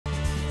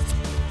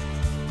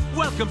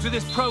Welcome to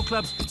this Pro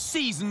Club's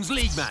Seasons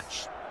League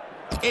match.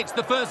 It's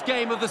the first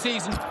game of the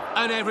season,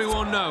 and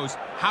everyone knows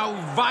how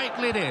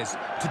vital it is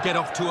to get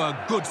off to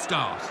a good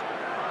start.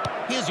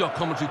 Here's your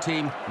commentary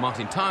team,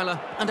 Martin Tyler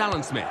and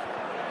Alan Smith.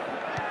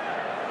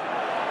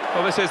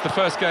 Well, this is the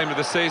first game of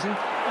the season,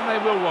 and they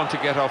will want to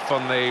get off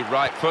on the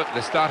right foot.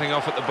 They're starting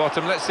off at the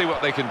bottom. Let's see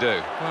what they can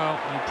do. Well,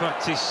 you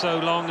practice so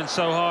long and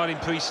so hard in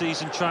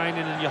pre-season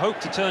training, and you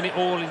hope to turn it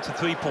all into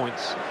 3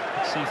 points.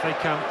 Let's see if they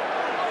can.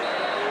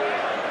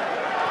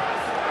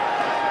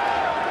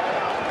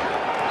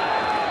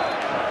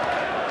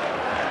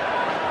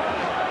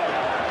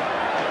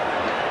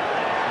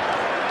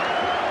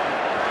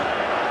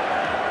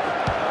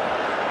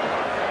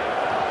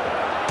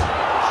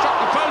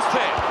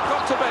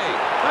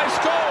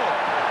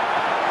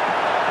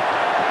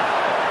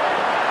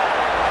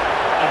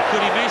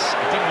 Could he miss?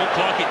 It didn't look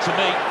like it to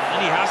me, and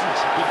he hasn't.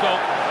 Good goal.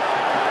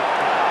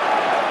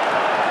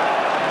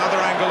 Another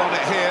angle on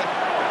it here.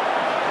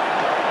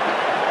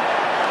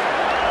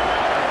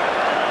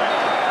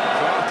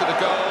 So after the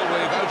goal,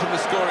 we've opened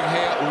the scoring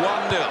here,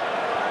 1-0.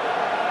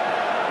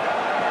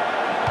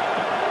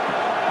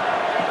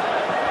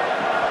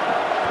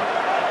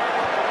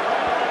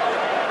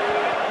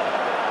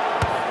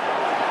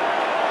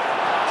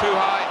 Too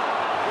high,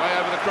 way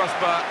over the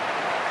crossbar.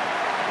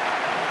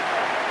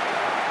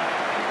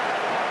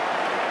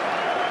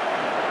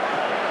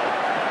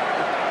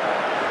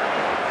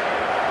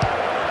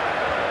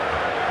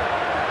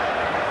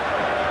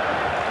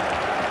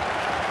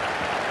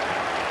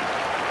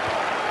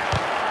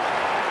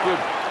 Good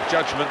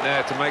judgment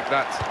there to make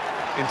that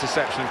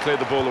interception and clear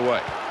the ball away.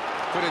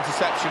 Good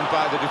interception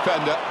by the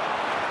defender.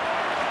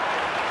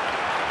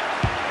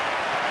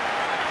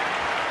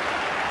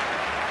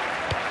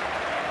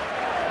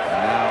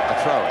 Now a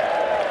throw-in.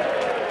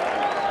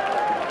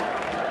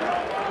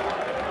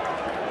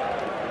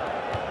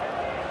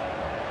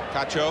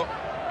 Cacho.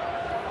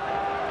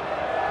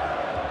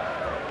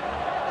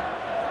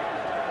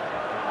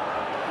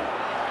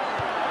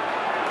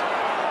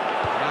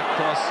 That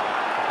cross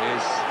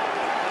is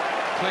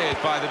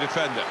cleared by the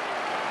defender.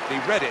 He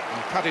read it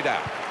and cut it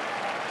out.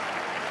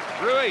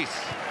 Ruiz.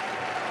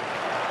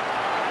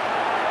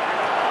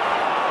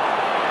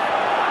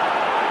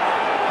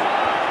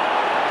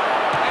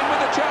 In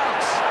with a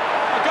chance.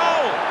 A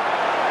goal.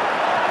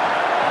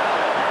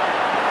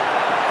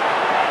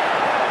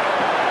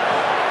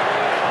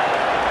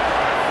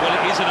 Well,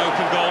 it is an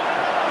open goal,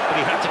 but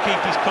he had to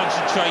keep his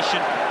concentration,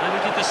 and he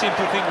did the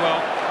simple thing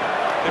well.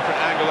 Different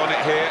angle on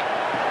it here.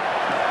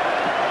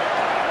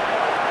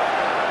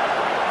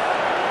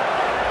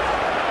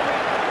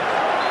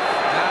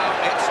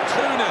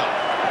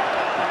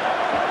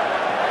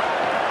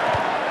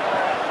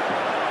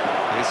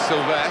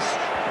 Sylvestre.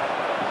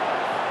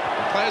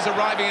 The players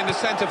arriving in the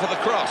centre for the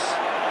cross.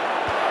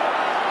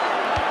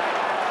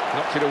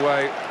 Knocked it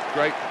away.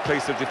 Great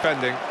piece of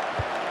defending.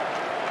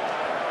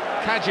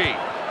 Kaji.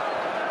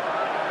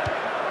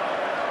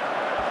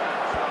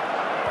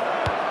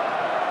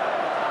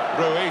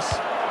 Ruiz.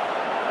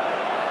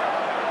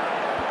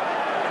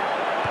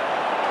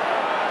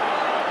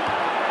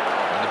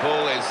 And the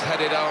ball is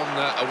headed on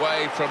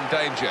away from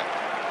danger.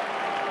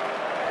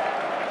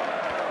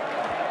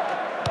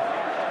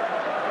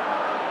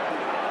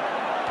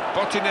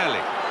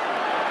 Bottinelli.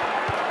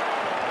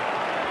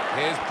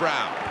 Here's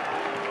Brown.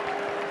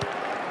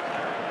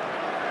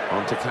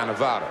 On to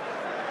Cannavaro.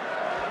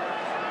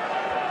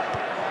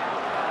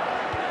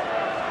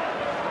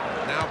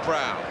 Now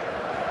Brown.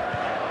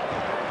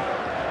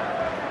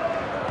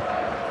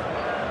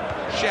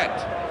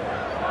 Shet.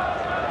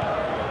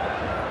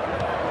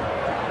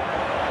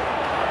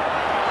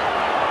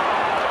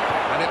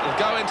 And it will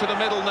go into the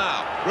middle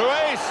now.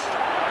 Ruiz!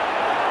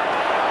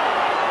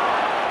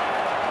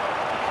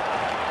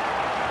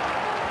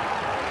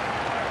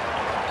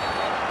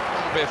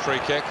 Be a free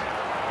kick.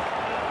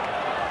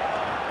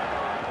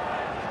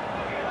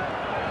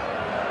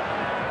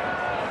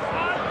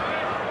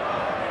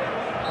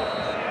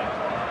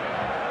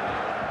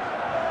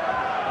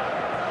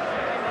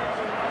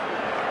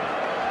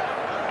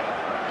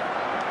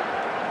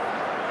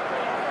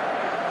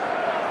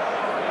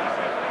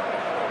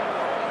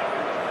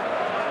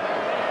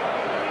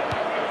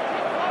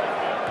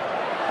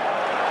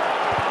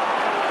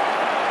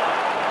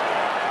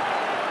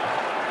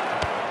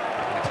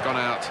 It's gone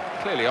out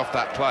clearly off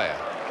that player.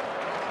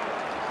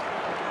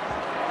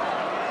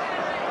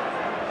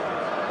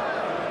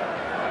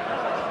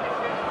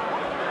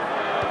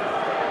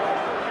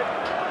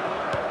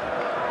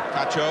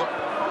 Cacho.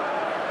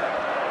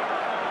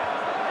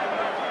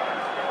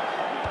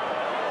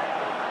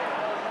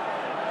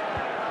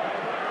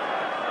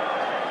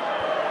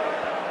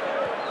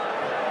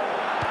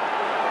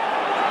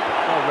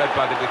 Well read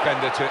by the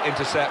defender to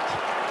intercept.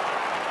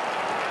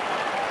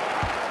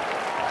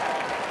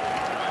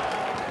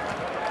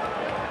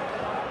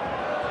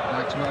 I'd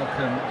like to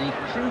welcome the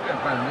Kruger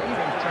family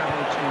who've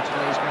travelled to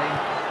today's game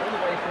all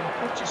the way from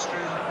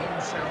Potchefstroom in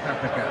South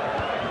Africa.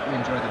 Hope you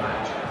enjoy the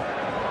match.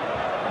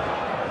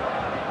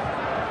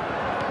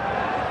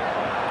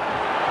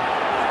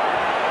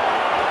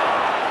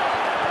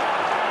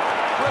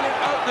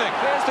 anything.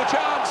 Here's the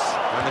chance.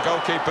 And the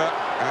goalkeeper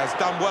has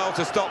done well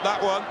to stop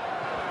that one.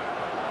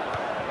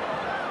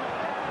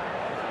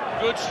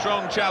 Good,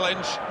 strong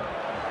challenge.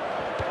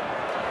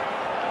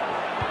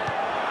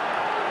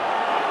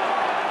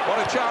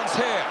 What a chance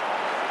here.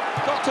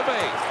 Got to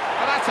be.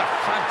 And that's a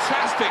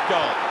fantastic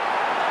goal.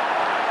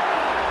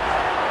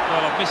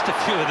 Well, I've missed a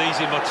few of these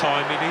in my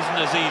time. It isn't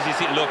as easy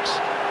as it looks.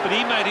 But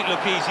he made it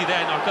look easy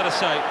then, I've got to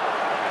say.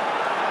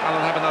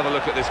 Alan, have another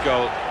look at this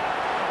goal.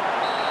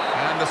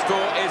 And the score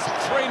is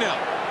 3-0.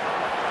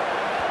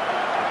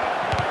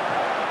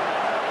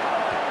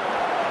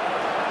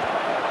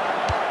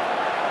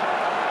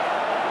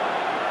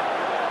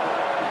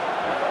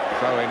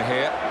 Throw in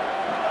here.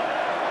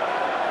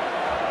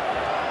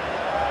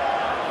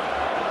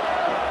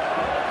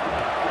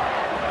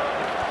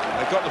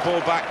 They've got the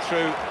ball back through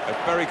a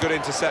very good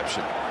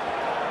interception.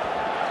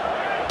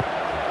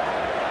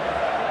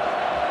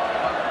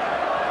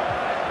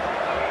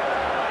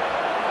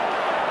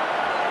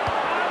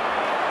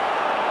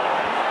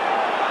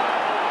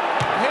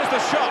 Here's the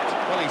shot.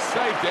 Well, he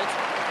saved it,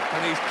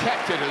 and he's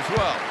kept it as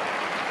well.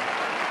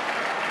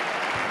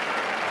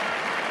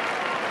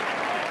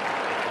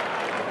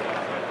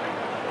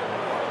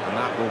 And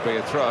that will be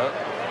a throw.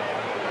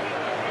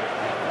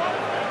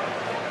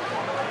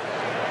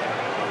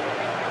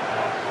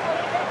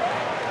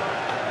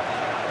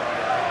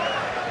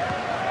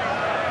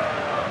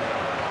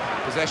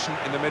 Possession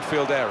in the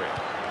midfield area.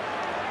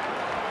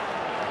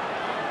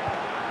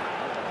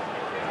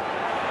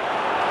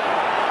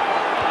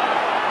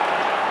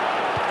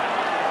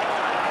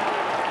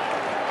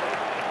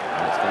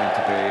 And it's going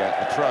to be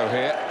a throw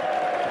here.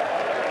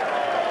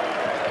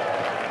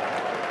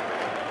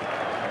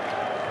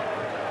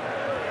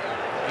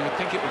 You would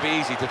think it would be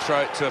easy to throw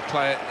it to a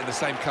player in the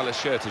same colour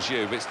shirt as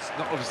you, but it's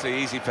not obviously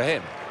easy for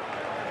him.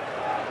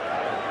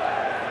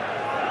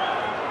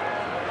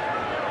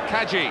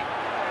 Kaji.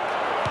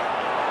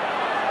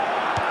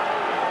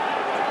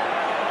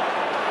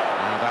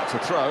 That's a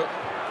throw.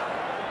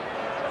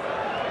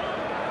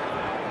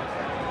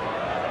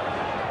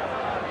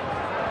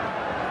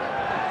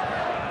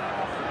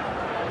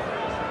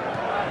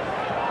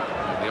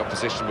 And the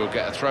opposition will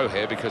get a throw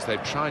here because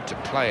they've tried to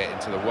play it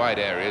into the wide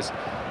areas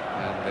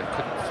and they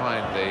couldn't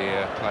find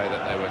the player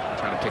that they were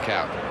trying to pick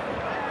out.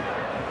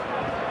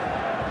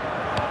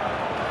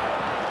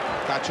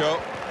 Cacho.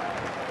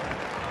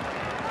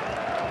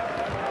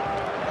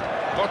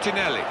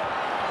 Bottinelli.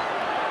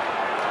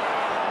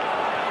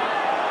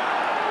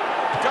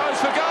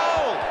 Goes for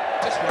goal!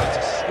 Just wanted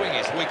to swing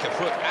his weaker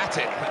foot at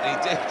it, and he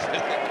did. He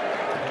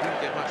didn't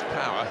get much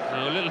power.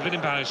 No, a little bit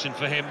embarrassing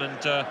for him, and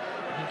I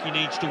think he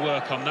needs to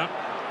work on that.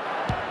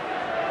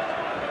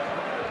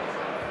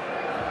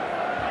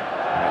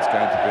 And it's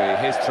going to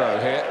be his throw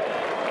here.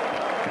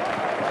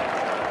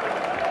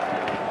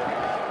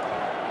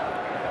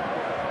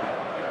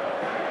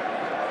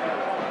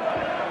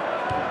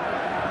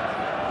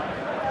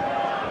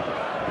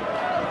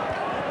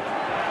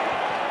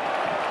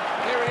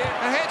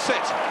 Hits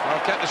it.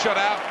 I'll get the shot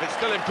out. It's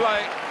still in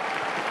play.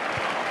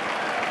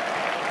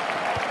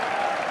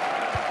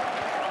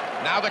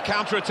 Now the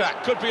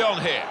counter-attack could be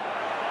on here.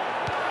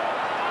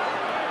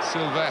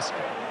 Silvestre.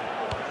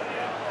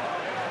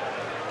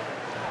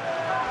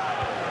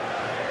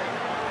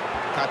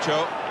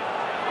 Cacho.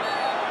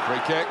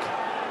 Free kick.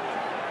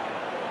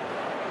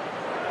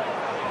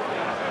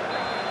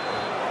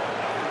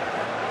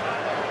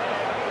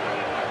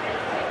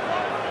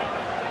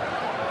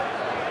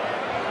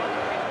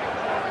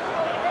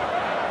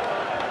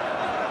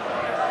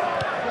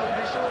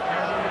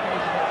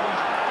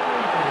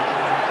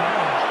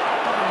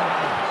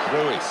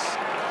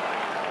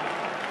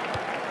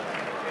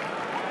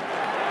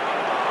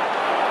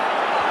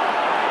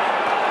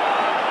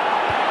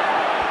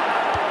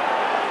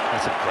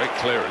 That's a great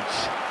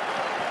clearance.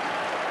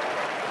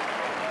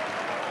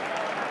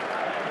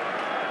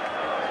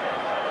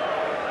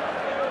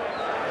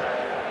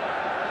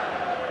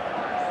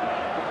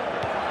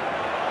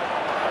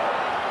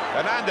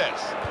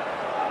 Hernandez.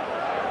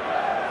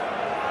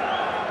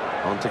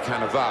 On to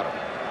Cannavaro.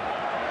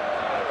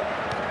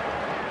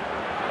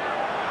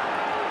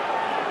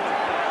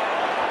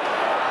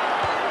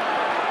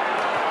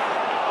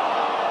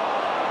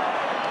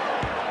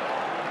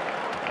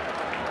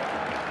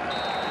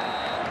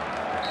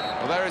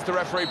 Well, there is the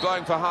referee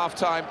blowing for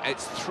half-time.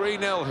 It's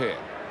 3-0 here.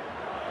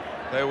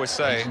 They always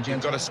say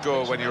you've got to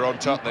score when you're on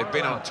top. They've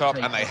been on top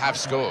and they have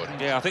scored.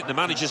 Yeah, I think the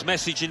manager's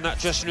message in that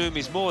dressing room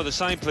is more of the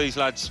same, please,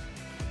 lads.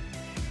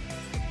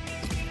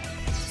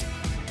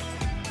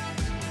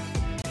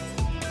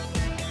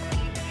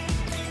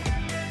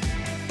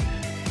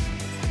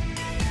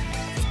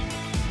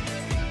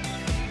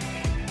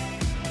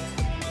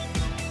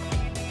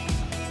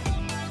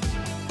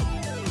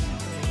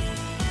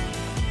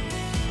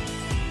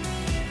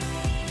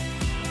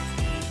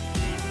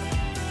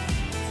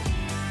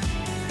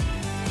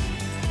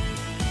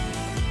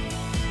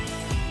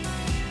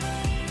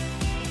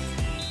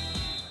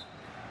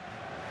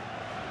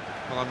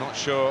 Well, I'm not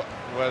sure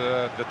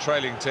whether the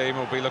trailing team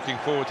will be looking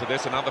forward to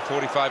this. Another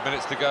 45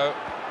 minutes to go.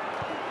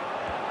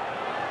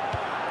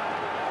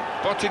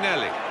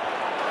 Bottinelli.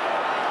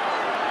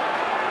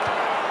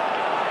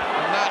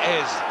 And that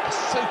is a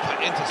super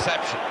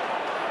interception.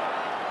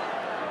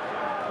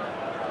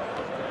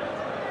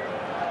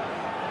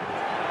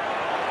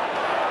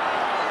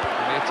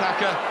 And the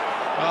attacker,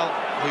 well,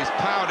 he's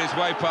powered his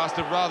way past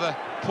a rather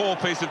poor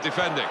piece of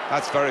defending.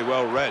 That's very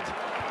well read,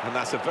 and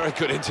that's a very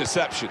good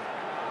interception.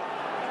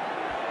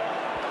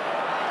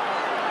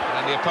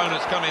 And the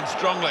opponents come in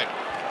strongly.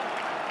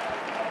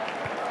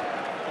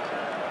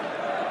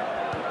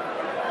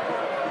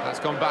 That's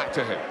gone back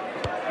to him.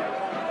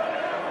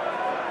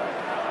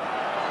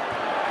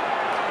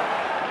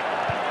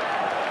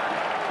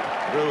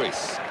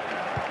 Ruiz.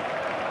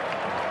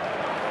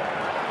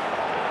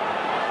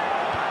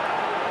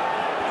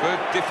 Good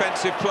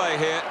defensive play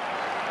here.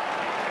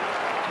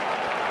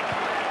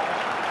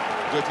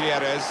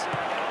 Gutierrez.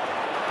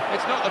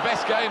 It's not the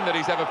best game that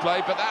he's ever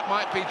played, but that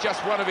might be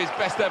just one of his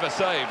best ever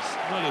saves.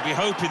 Well, he'll be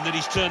hoping that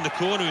he's turned the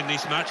corner in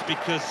this match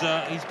because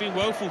he's been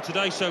woeful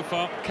today so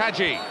far.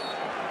 Kaji.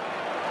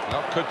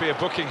 Well, could be a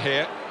booking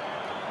here.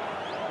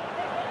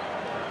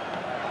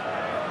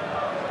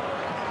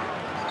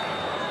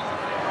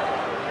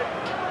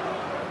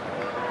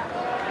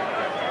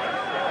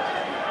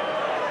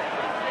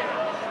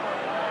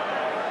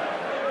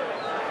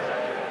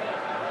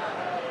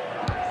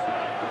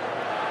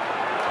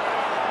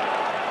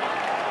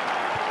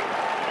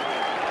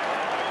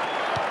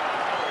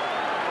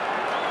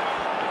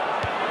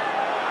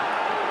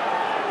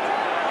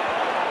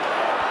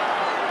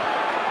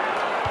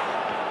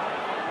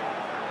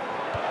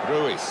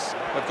 Ruiz.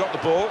 They've got the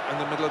ball in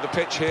the middle of the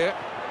pitch here.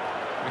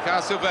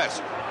 Mikhail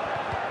Silvestre.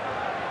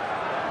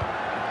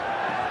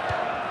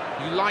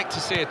 You like to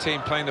see a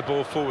team playing the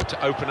ball forward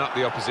to open up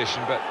the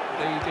opposition, but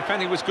the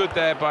defending was good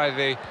there by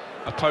the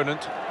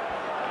opponent.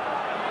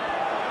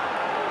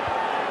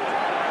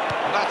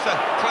 And that's a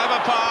clever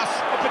pass.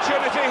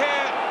 Opportunity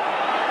here.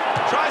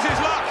 Tries his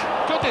luck.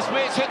 Goodness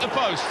me, it's hit the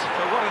post.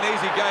 So what an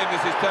easy game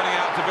this is turning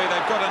out to be.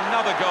 They've got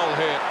another goal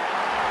here.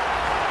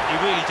 He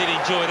really did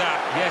enjoy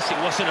that. Yes, it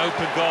was an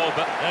open goal,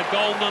 but a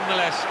goal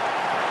nonetheless.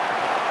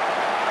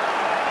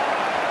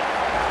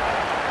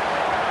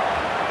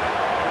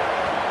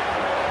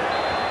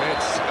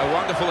 It's a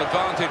wonderful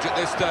advantage at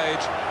this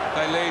stage.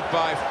 They lead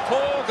by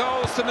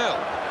 4-0.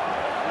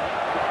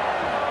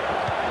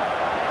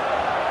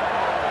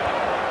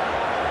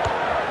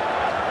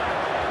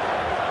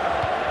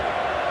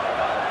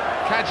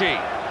 Kaji.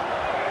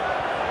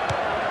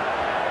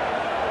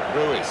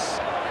 Ruiz.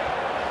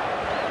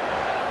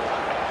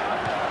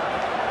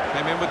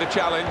 Came in with the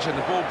challenge and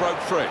the ball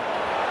broke free.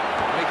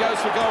 And he goes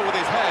for goal with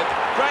his head.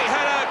 Great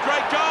header,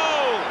 great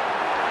goal!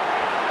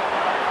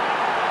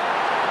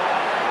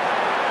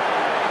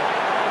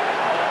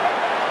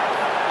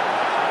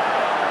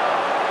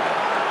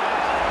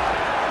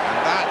 And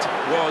that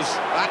was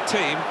that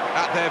team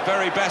at their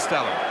very best,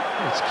 Alan.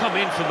 It's come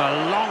in from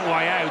a long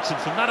way out, and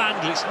from that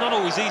angle it's not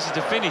always easy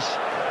to finish.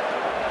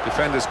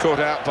 Defenders caught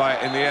out by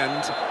it in the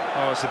end.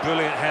 Oh, it's a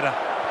brilliant header.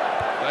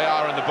 They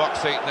are in the box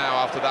seat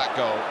now after that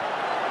goal.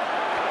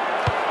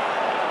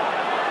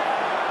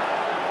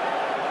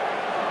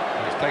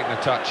 Taking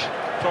a touch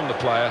from the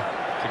player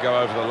to go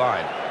over the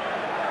line.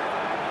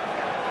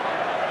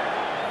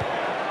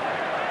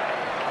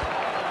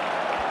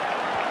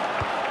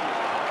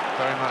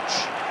 Very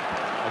much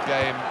a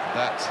game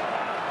that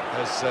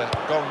has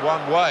gone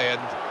one way,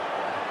 and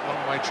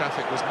one-way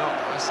traffic was not.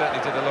 I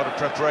certainly did a lot of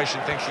preparation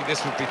thinking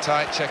this would be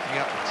tight, checking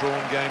up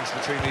drawn games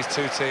between these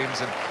two teams,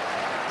 and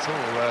it's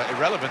all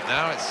irrelevant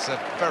now. It's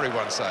very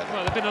one-sided.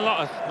 Well, there have been a lot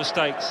of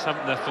mistakes,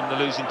 haven't there, from the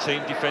losing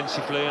team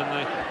defensively,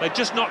 and they've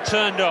just not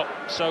turned up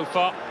so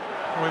far.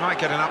 We might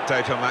get an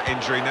update on that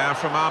injury now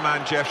from our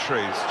man Jeff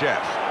Shrews.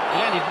 Jeff.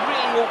 He ended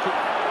really awkward.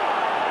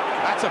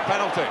 That's a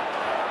penalty.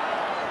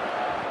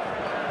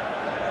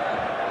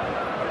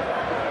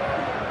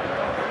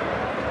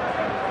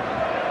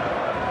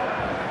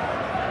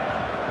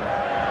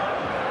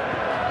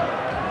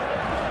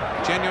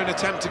 Genuine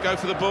attempt to go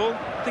for the ball.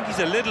 I think he's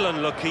a little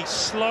unlucky,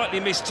 slightly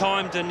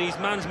mistimed, and his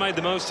man's made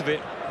the most of it.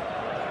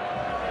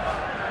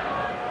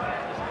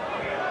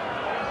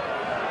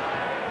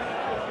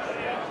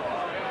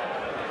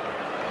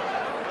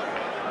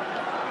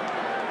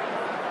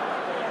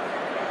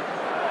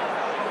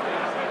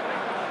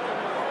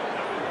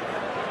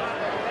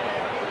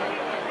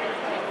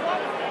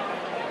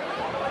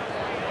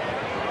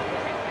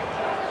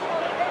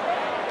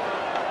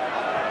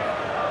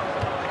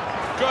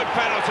 Good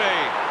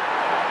penalty.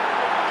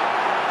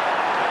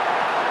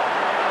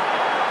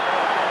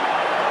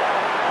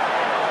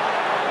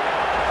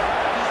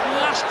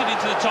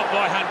 Into the top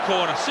right-hand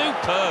corner,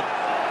 superb.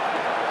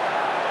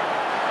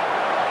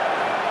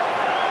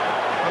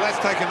 Well, let's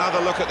take another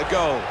look at the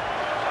goal.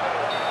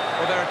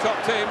 Well, they're a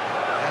top team,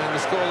 and the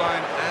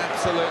scoreline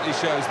absolutely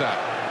shows that.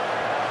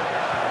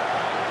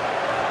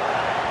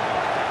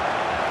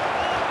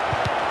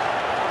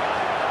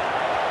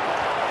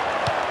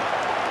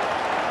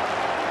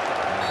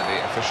 And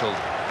the official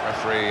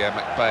referee,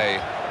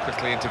 McBay,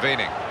 quickly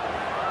intervening.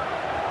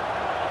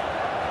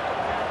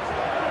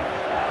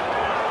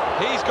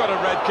 He's got a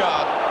red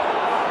card.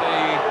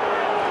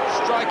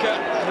 The striker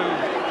who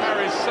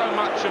carries so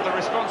much of the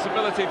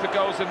responsibility for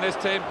goals in this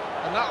team,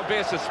 and that'll be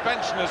a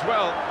suspension as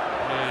well.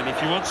 Yeah, and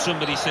if you want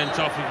somebody sent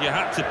off, if you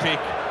had to pick,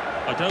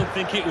 I don't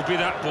think it would be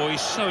that boy.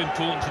 He's so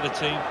important to the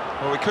team.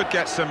 Well, we could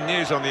get some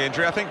news on the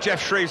injury. I think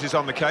Jeff Shreves is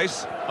on the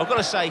case. I've got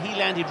to say, he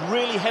landed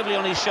really heavily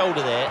on his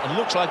shoulder there and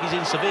looks like he's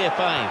in severe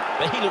pain.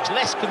 But he looks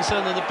less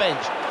concerned than the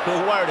bench, who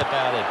are worried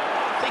about him.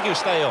 I think he'll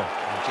stay on.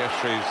 And Jeff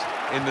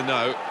Shreves in the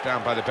know,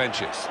 down by the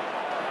benches.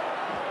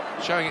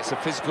 Showing it's a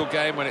physical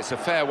game when it's a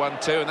fair one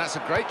too, and that's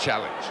a great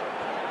challenge.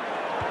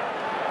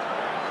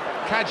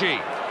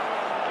 Kaji.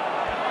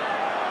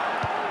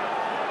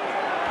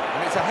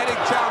 And it's a heading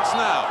chance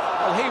now.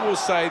 Well, he will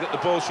say that the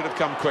ball should have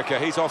come quicker.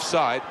 He's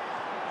offside.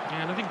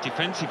 Yeah, and I think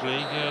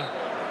defensively,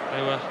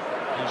 there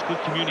was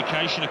good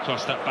communication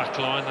across that back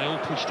line. They all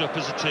pushed up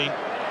as a team.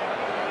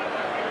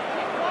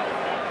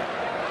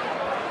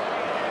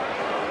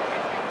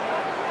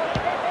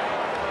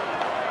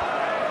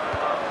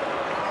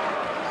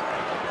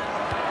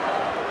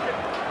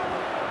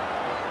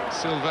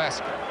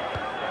 Sylvestre.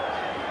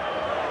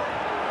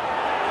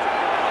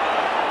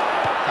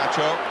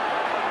 Cacho.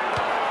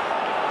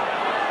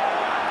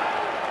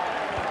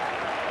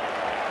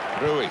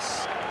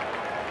 Ruiz.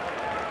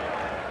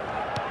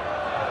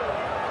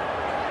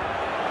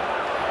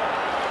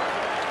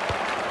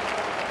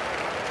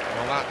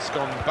 Well, that's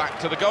gone back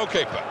to the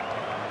goalkeeper.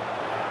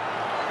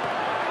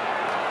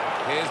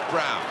 Here's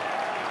Brown.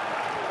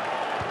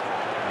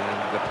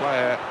 And the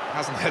player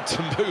hasn't had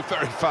to move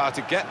very far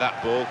to get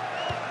that ball.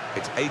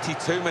 It's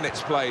 82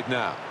 minutes played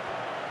now.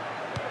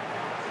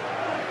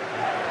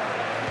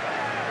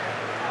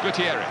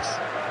 Gutierrez.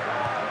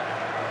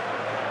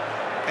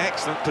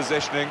 Excellent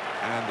positioning,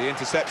 and the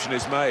interception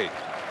is made.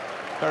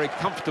 Very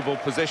comfortable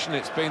position.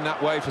 It's been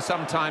that way for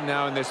some time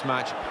now in this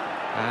match,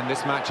 and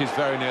this match is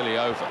very nearly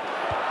over.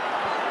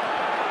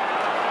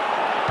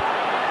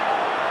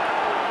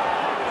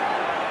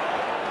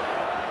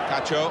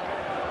 Cacho.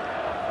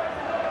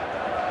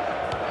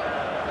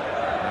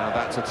 Now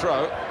that's a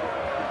throw.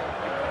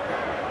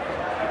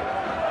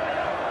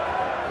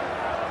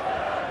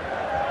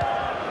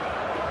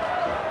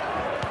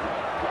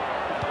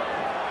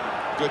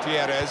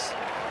 Gutierrez,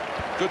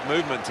 good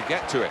movement to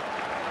get to it.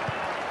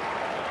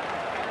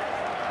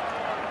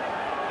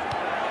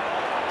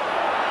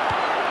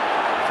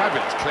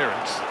 Fabulous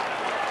clearance.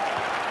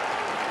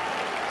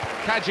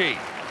 Kaji.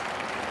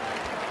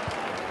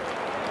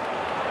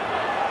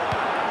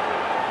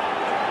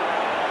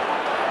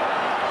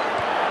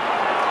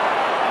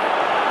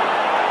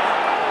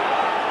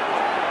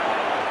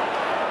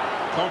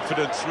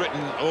 Confidence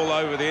written all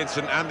over the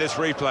incident and this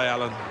replay,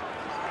 Alan.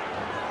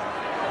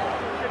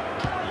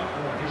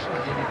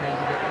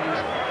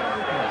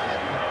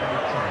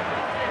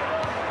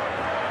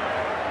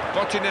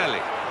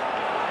 Bottinelli.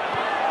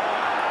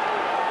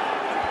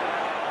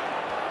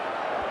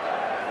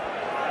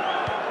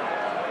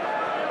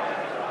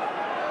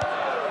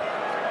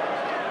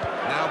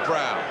 Now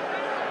Brown.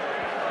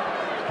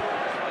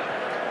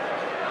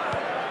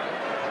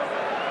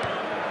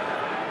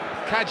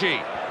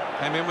 Kaji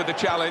came in with the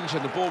challenge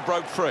and the ball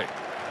broke free.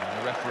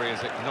 And the referee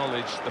has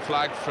acknowledged the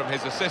flag from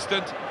his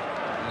assistant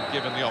and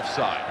given the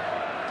offside.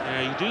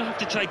 Yeah, you do have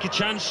to take a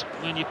chance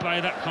when you play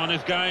that kind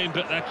of game,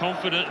 but they're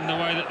confident in the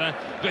way that they're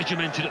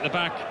regimented at the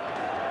back.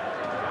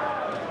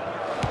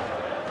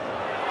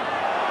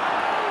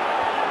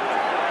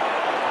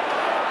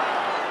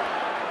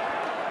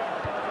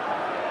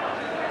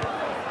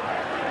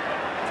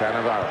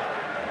 Cannavaro.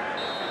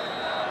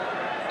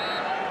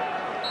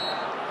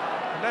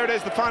 And there it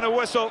is, the final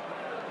whistle.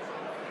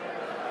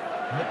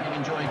 Hope you've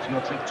enjoyed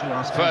your trip to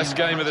our First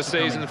game of the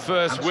season,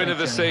 first win of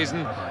the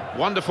season.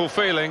 Wonderful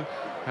feeling,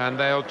 and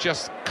they'll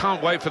just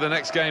can't wait for the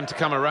next game to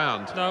come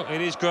around. No, it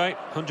is great.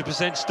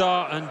 100%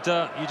 start, and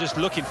you're just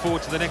looking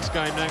forward to the next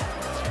game now.